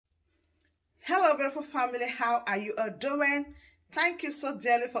Hello, beautiful family. How are you all doing? Thank you so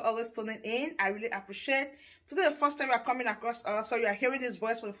dearly for always tuning in. I really appreciate. Today, the first time you are coming across us, so you are hearing this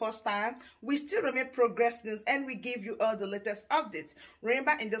voice for the first time. We still remain Progress News, and we give you all the latest updates.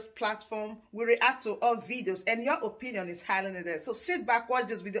 Remember, in this platform, we react to all videos, and your opinion is highly needed. So sit back, watch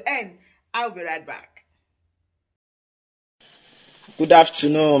this video, and I'll be right back. Good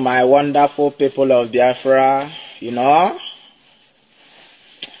afternoon, my wonderful people of Biafra.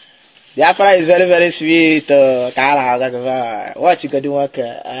 Biafra is very, very sweet. What you gonna do?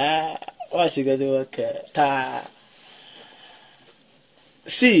 What you gonna do?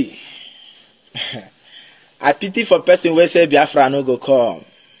 See, I pity for person who say Biafra no go come.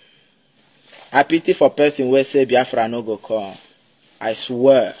 I pity for person who say Biafra no go come. I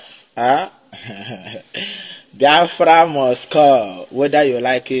swear. Biafra must come, whether you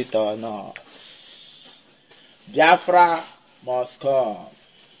like it or not. Biafra must come.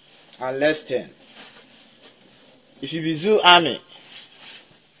 And listen, if you be zoo army,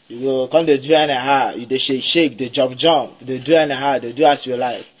 you go come to do anyhow, you dey shake, they jump, they do anyhow, they do as you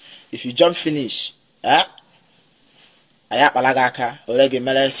like. If you jump finish, ayap alagaka, already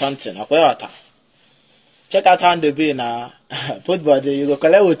mele something, check out how they be now. Put body, you go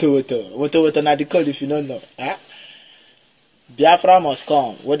collect water na the code if you don't know. Biafra must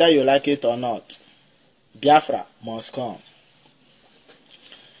come, whether you like it or not. Biafra must come.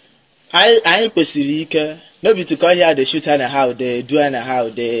 I kwesịrị ike, no be to come here they shoot anyhow, they do anyhow,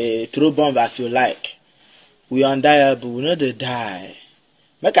 they throw bomb as you like. We undiable, we know they die.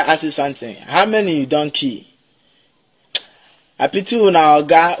 Make I ask you something. How many you don't kill? I pity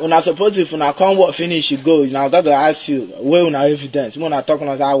una suppose if una come work finish you go, now God go ask you where una evidence. Una talking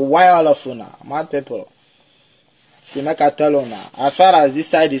about why all of una mad people. See, make I tell una, as far as this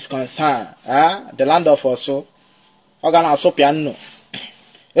side is concerned, the land of Oso, gonna so piano.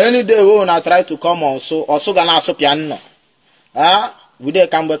 Any day we wanna try to come also gonna so piano. We dey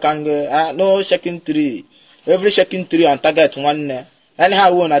kange, no shaking tree. Every shaking tree on target one.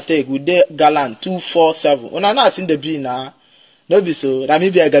 Anyhow we wanna take, we dey gallant 247. Una not seen the B now. No be so, that may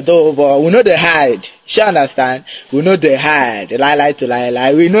be a gado, but we know they hide. She understand? We know they hide. Lie to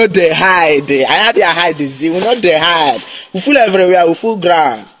lie. We know they hide. I had their hide this. We know they hide. We full everywhere. We full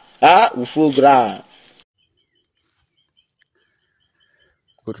ground. We full ground.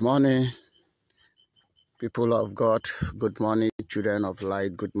 Good morning, people of God. Good morning, children of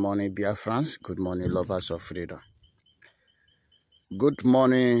light. Good morning, Biafrans. Good morning, lovers of freedom. Good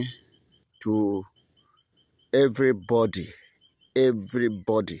morning to everybody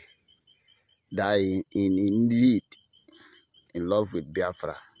that is indeed in love with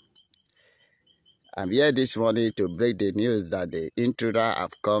Biafra. I'm here this morning to break the news that the intruder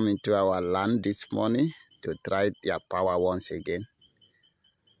have come into our land this morning to try their power once again.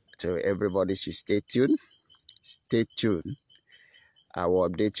 So everybody should stay tuned. Stay tuned. I will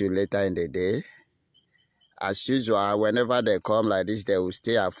update you later in the day. As usual, whenever they come like this, they will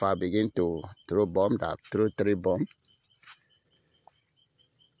stay afar, begin to throw bombs. They have thrown 3 bombs.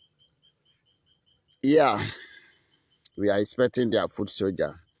 Yeah, we are expecting their foot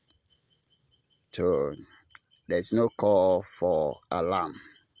soldier. So there's no call for alarm.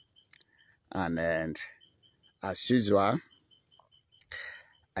 And then, as usual,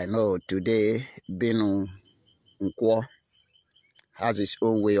 I know today Benu Nkwo has his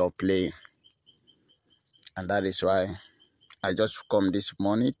own way of playing. And that is why I just come this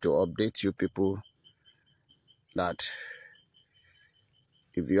morning to update you people that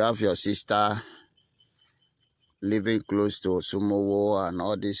if you have your sister living close to Sumowo and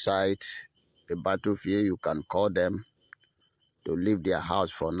all these sites, the battlefield, you can call them to leave their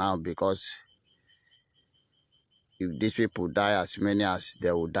house for now, because if these people die as many as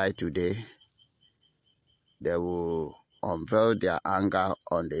they will die today, they will unveil their anger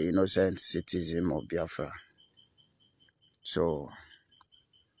on the innocent citizen of Biafra. So,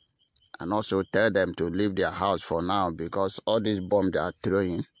 and also tell them to leave their house for now, because all these bombs they are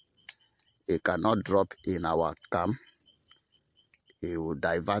throwing, it cannot drop in our camp. It will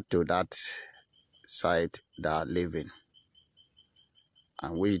divert to that side they are living.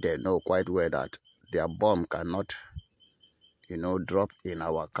 And we they know quite well that their bomb cannot, drop in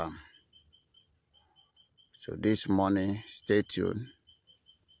our camp. So this morning, stay tuned.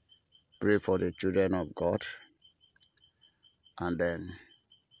 Pray for the children of God. And then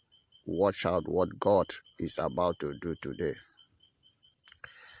watch out what God is about to do today.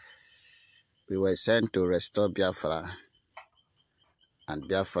 We were sent to restore Biafra. And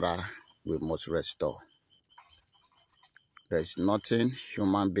Biafra we must restore. There is nothing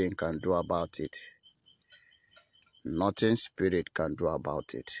human being can do about it. Nothing spirit can do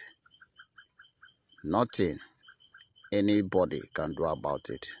about it. nothing anybody can do about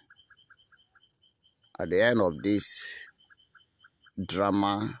it. At the end of this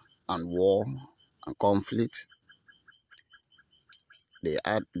drama and war and conflict, the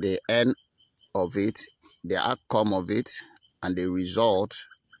end of it, the outcome of it, and the result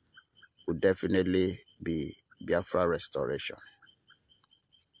will definitely be Biafra restoration.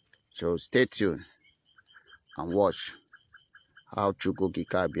 So stay tuned and watch how Chukwu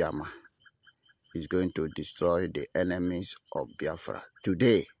Biama is going to destroy the enemies of Biafra.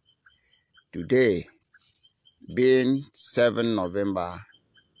 Today, being 7 November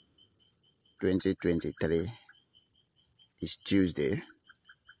 2023, is Tuesday,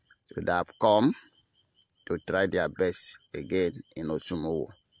 so they have come to try their best again in Osumowo.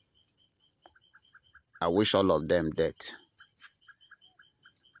 I wish all of them death,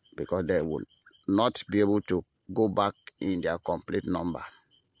 because they will not be able to go back in their complete number.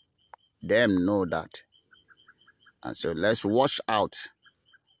 Them know that. And so let's watch out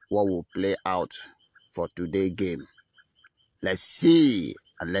what will play out for today's game. Let's see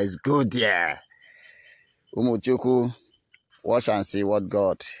and let's go there. Umuchuku, watch and see what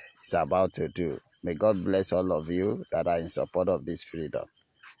God is about to do. May God bless all of you that are in support of this freedom.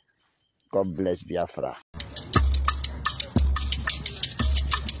 God bless Biafra.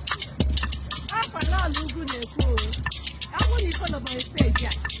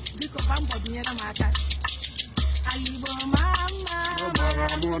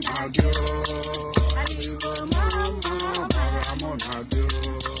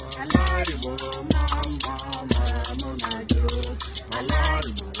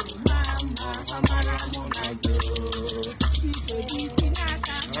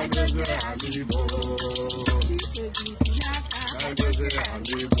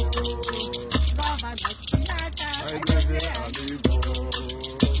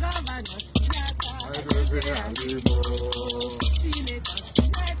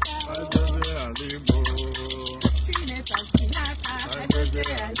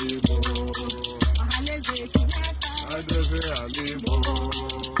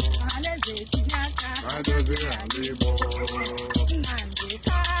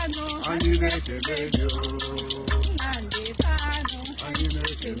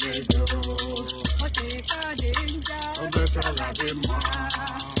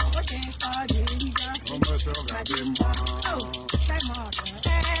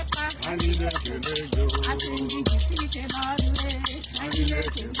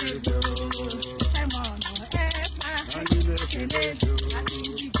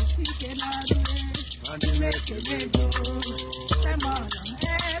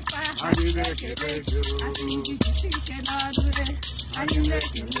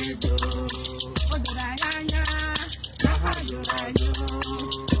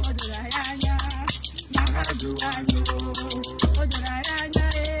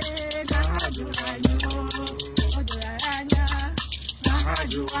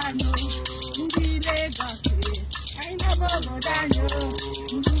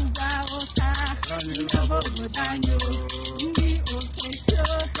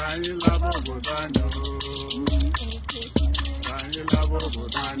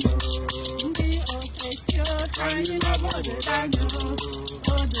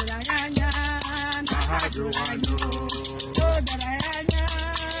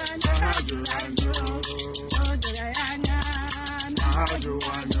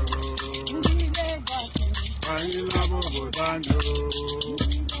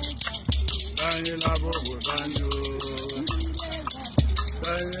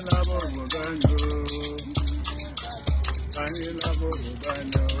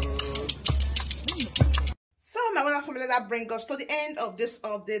 So my wonderful family, that brings us to the end of this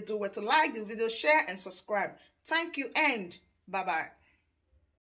update. Do well to like the video, share and subscribe. Thank you and bye bye.